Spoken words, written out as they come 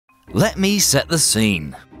Let me set the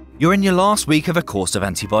scene. You're in your last week of a course of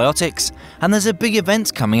antibiotics, and there's a big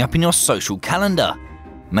event coming up in your social calendar.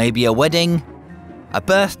 Maybe a wedding, a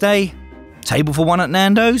birthday, table for one at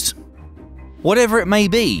Nando's? Whatever it may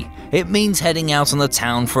be, it means heading out on the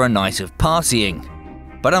town for a night of partying.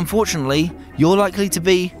 But unfortunately, you're likely to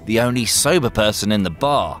be the only sober person in the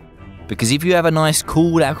bar, because if you have a nice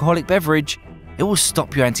cool alcoholic beverage, it will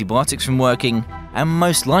stop your antibiotics from working and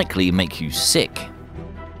most likely make you sick.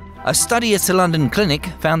 A study at a London clinic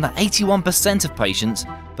found that 81% of patients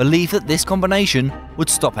believe that this combination would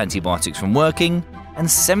stop antibiotics from working, and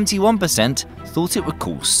 71% thought it would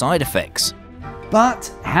cause side effects.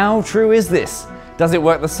 But how true is this? Does it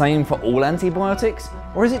work the same for all antibiotics?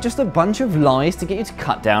 Or is it just a bunch of lies to get you to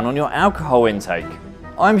cut down on your alcohol intake?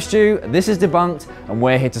 I'm Stu, this is Debunked, and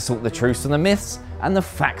we're here to sort the truths from the myths and the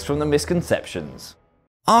facts from the misconceptions.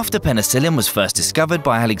 After penicillin was first discovered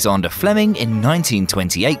by Alexander Fleming in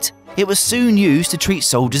 1928, it was soon used to treat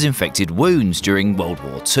soldiers' infected wounds during World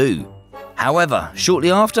War II. However,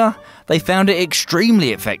 shortly after, they found it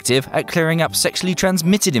extremely effective at clearing up sexually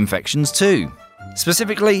transmitted infections too,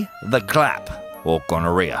 specifically the clap, or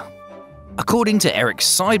gonorrhea. According to Eric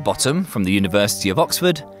Sidebottom from the University of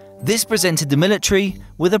Oxford, this presented the military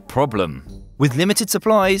with a problem. With limited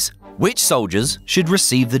supplies, which soldiers should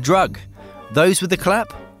receive the drug? Those with the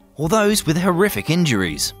clap, or those with horrific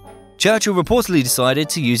injuries? Churchill reportedly decided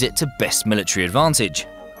to use it to best military advantage,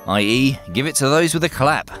 i.e. give it to those with a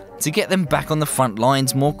clap, to get them back on the front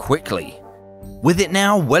lines more quickly. With it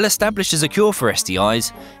now well established as a cure for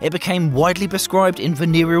STIs, it became widely prescribed in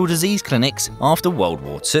venereal disease clinics after World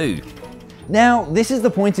War II. Now, this is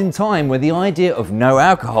the point in time where the idea of no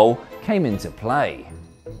alcohol came into play.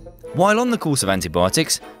 While on the course of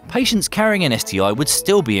antibiotics, patients carrying an STI would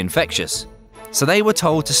still be infectious, so they were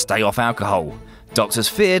told to stay off alcohol. Doctors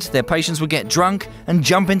feared their patients would get drunk and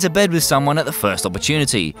jump into bed with someone at the first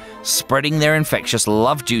opportunity, spreading their infectious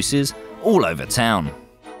love juices all over town.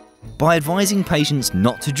 By advising patients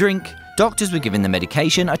not to drink, doctors were giving the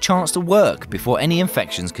medication a chance to work before any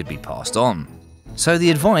infections could be passed on. So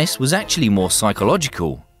the advice was actually more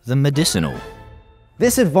psychological than medicinal.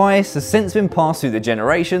 This advice has since been passed through the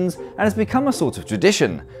generations and has become a sort of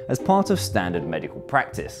tradition as part of standard medical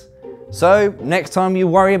practice. So, next time you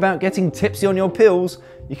worry about getting tipsy on your pills,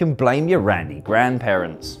 you can blame your randy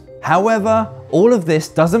grandparents. However, all of this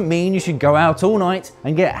doesn't mean you should go out all night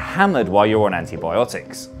and get hammered while you're on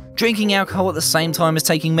antibiotics. Drinking alcohol at the same time as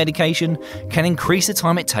taking medication can increase the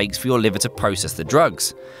time it takes for your liver to process the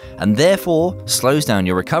drugs, and therefore slows down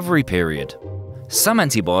your recovery period. Some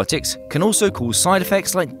antibiotics can also cause side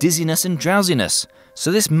effects like dizziness and drowsiness,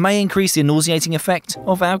 so this may increase the nauseating effect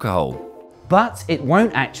of alcohol. But it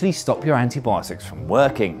won't actually stop your antibiotics from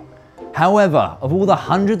working. However, of all the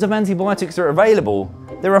hundreds of antibiotics that are available,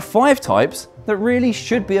 there are 5 types that really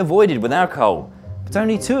should be avoided with alcohol, but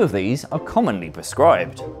only 2 of these are commonly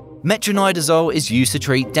prescribed. Metronidazole is used to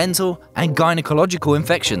treat dental and gynecological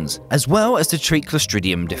infections, as well as to treat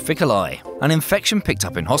Clostridium difficile, an infection picked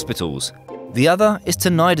up in hospitals. The other is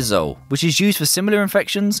tinidazole, which is used for similar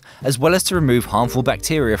infections, as well as to remove harmful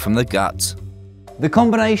bacteria from the gut. The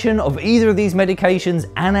combination of either of these medications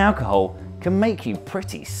and alcohol can make you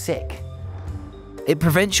pretty sick. It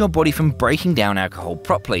prevents your body from breaking down alcohol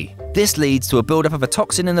properly. This leads to a buildup of a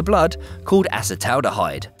toxin in the blood called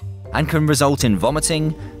acetaldehyde, and can result in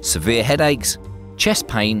vomiting, severe headaches, chest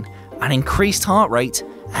pain, an increased heart rate,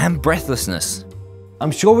 and breathlessness.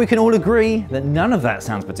 I'm sure we can all agree that none of that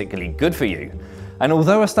sounds particularly good for you. And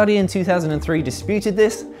although a study in 2003 disputed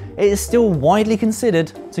this, it is still widely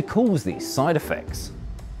considered to cause these side effects.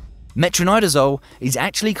 Metronidazole is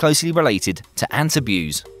actually closely related to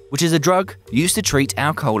Antabuse, which is a drug used to treat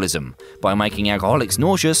alcoholism by making alcoholics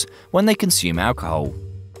nauseous when they consume alcohol.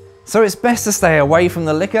 So it's best to stay away from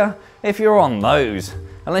the liquor if you're on those,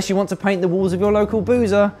 unless you want to paint the walls of your local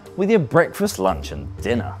boozer with your breakfast, lunch and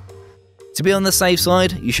dinner. To be on the safe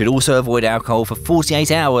side, you should also avoid alcohol for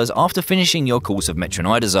 48 hours after finishing your course of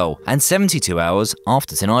metronidazole and 72 hours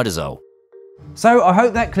after tinidazole. So I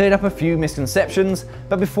hope that cleared up a few misconceptions,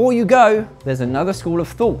 but before you go, there's another school of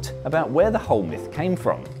thought about where the whole myth came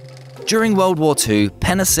from. During World War II,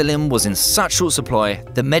 penicillin was in such short supply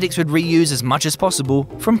that medics would reuse as much as possible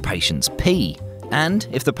from patients' pee. And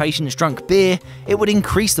if the patients drank beer, it would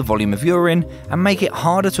increase the volume of urine and make it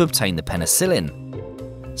harder to obtain the penicillin.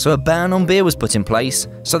 So a ban on beer was put in place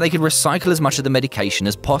so they could recycle as much of the medication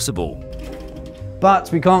as possible. But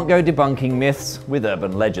we can't go debunking myths with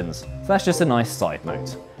urban legends, so that's just a nice side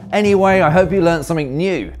note. Anyway, I hope you learned something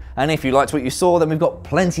new, and if you liked what you saw, then we've got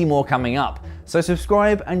plenty more coming up, so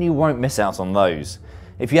subscribe and you won't miss out on those.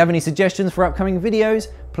 If you have any suggestions for upcoming videos,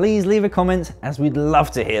 please leave a comment as we'd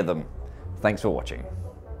love to hear them. Thanks for watching.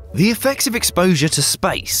 The effects of exposure to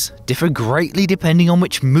space differ greatly depending on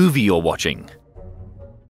which movie you're watching.